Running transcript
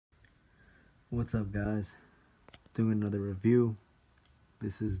What's up, guys? Doing another review.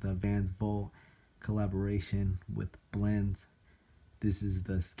 This is the Vans Volt collaboration with Blends. This is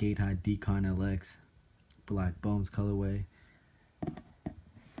the Sk8 Hi Decon LX Black Bones colorway.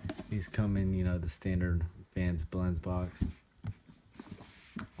 These come in, the standard Vans Blends box.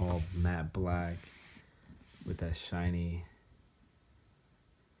 All matte black with that shiny,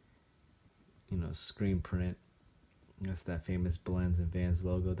 screen print. That's that famous Blends and Vans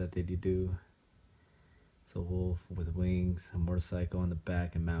logo that they do. It's a wolf with wings, a motorcycle on the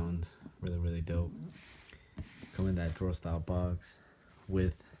back, and mountains. Really, really dope. Come in that drawer style box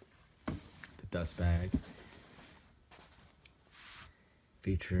with the dust bag,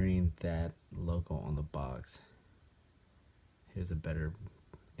 featuring that logo on the box. Here's a better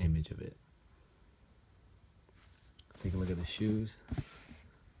image of it. Let's take a look at the shoes.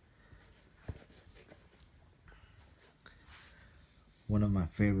 One of my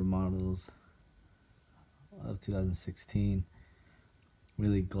favorite models of 2016.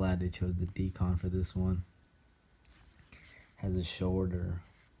 Really glad they chose the Decon for this one. Has a shorter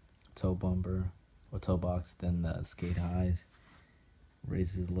toe bumper or toe box than the Sk8 Highs.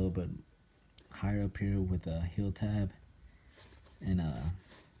 Raises a little bit higher up here with a heel tab and a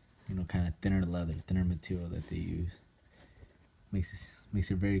kind of thinner leather, thinner material that they use. Makes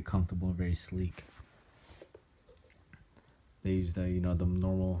it very comfortable and very sleek. They use the the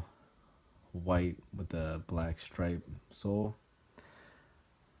normal white with the black stripe sole,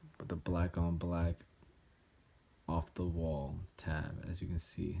 but the black on black off the wall tab, as you can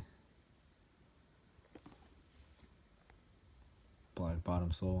see. Black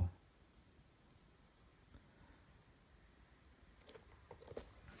bottom sole.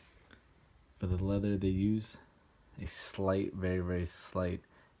 For the leather, they use a slight, very slight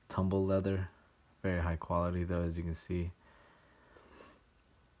tumble leather. Very high quality though, as you can see.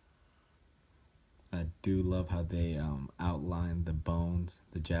 I do love how they outline the bones,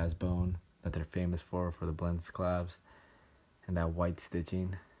 the jazz bone that they're famous for the Blends collabs, and that white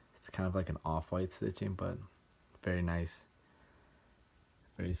stitching. It's kind of like an off-white stitching, but very nice,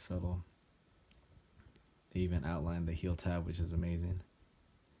 very subtle. They even outline the heel tab, which is amazing.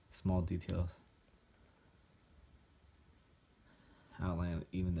 Small details. Outline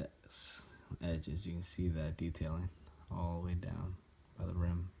even the edges. You can see that detailing all the way down by the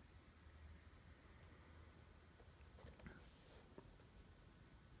rim.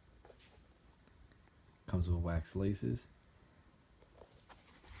 Comes with wax laces.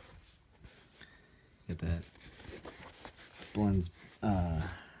 Get that Blends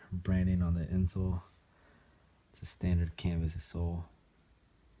branding on the insole. It's a standard canvas sole.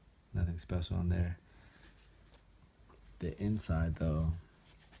 Nothing special on there. The inside though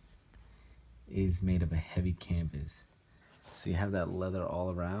is made of a heavy canvas. So you have that leather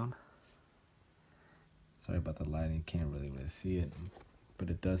all around. Sorry about the lighting, can't really see it. But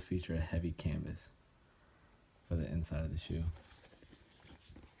it does feature a heavy canvas for the inside of the shoe.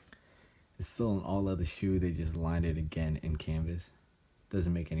 It's still an all leather shoe, they just lined it again in canvas.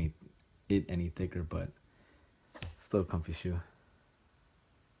 Doesn't make it any thicker, but still a comfy shoe.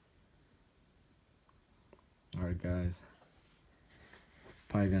 Alright guys,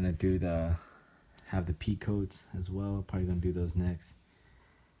 probably gonna have the P coats as well. Probably gonna do those next.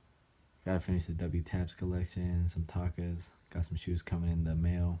 Gotta finish the W Tabs collection, some Takas. Got some shoes coming in the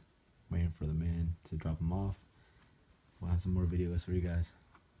mail, waiting for the man to drop them off. We'll have some more videos for you guys.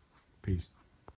 Peace.